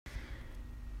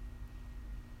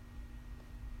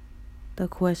The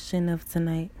question of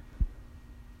tonight: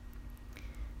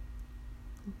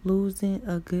 losing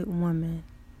a good woman.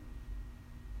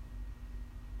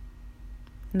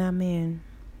 Now, man,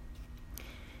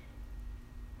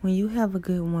 when you have a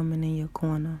good woman in your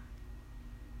corner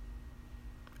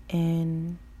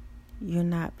and you're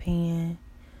not paying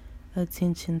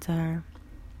attention to her,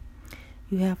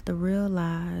 you have to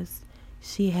realize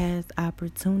she has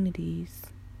opportunities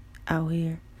out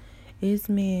here. It's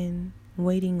men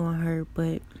waiting on her,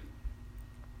 but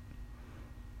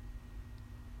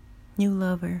you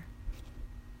love her.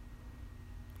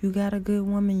 You got a good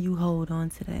woman, you hold on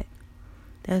to that.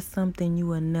 That's something you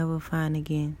will never find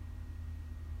again.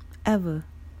 Ever.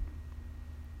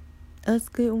 Us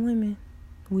good women,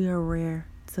 we are rare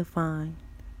to find.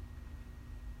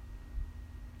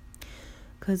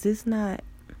 'Cause it's not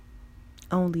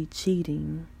only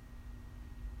cheating,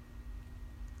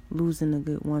 losing a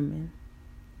good woman.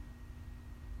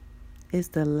 It's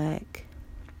the lack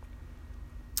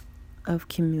of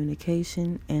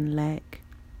communication and lack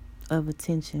of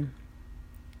attention.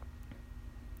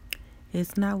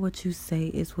 It's not what you say,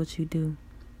 it's what you do.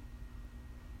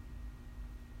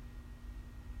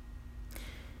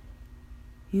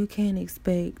 You can't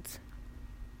expect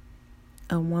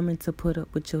a woman to put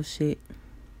up with your shit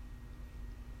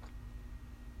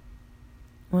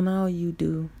when all you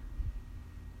do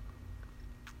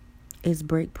is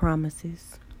break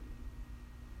promises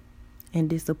and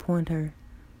disappoint her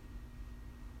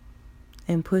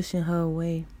and pushing her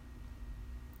away.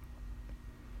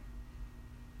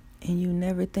 And you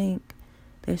never think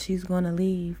that she's going to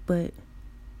leave, but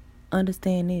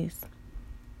understand this.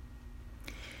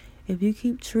 If you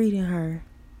keep treating her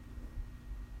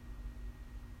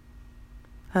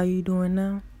how you doing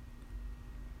now,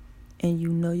 and you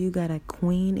know you got a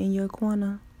queen in your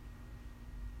corner,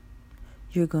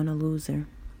 you're going to lose her.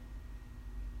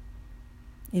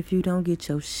 If you don't get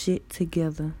your shit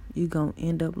together, you're going to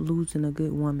end up losing a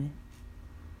good woman.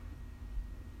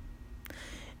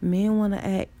 Men want to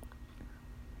act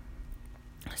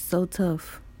so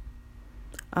tough.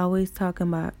 Always talking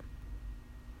about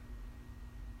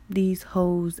these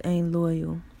hoes ain't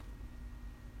loyal.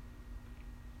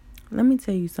 Let me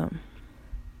tell you something.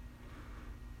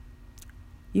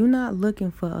 You're not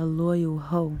looking for a loyal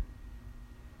hoe.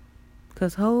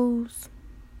 'Cause hoes,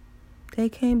 they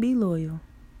can't be loyal.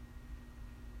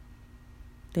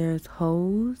 There's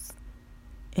hoes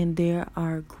and there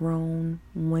are grown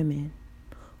women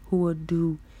who will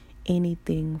do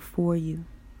anything for you,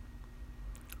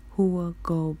 who will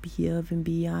go above and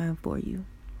beyond for you.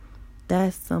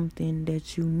 That's something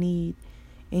that you need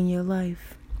in your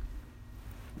life.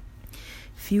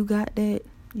 If you got that,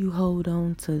 you hold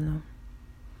on to them.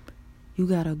 You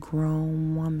got a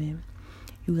grown woman.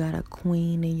 You got a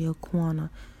queen in your corner.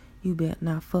 You better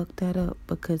not fuck that up,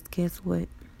 because guess what?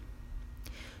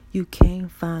 You can't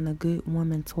find a good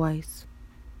woman twice.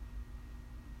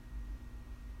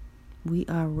 We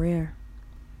are rare.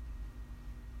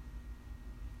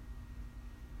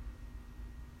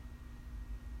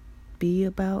 Be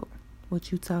about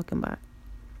what you talking about.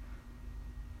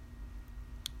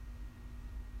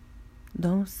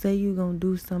 Don't say you gonna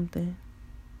do something.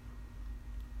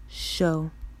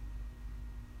 Show,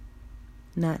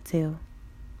 not tell.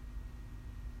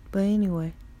 But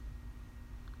anyway,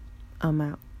 I'm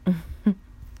out.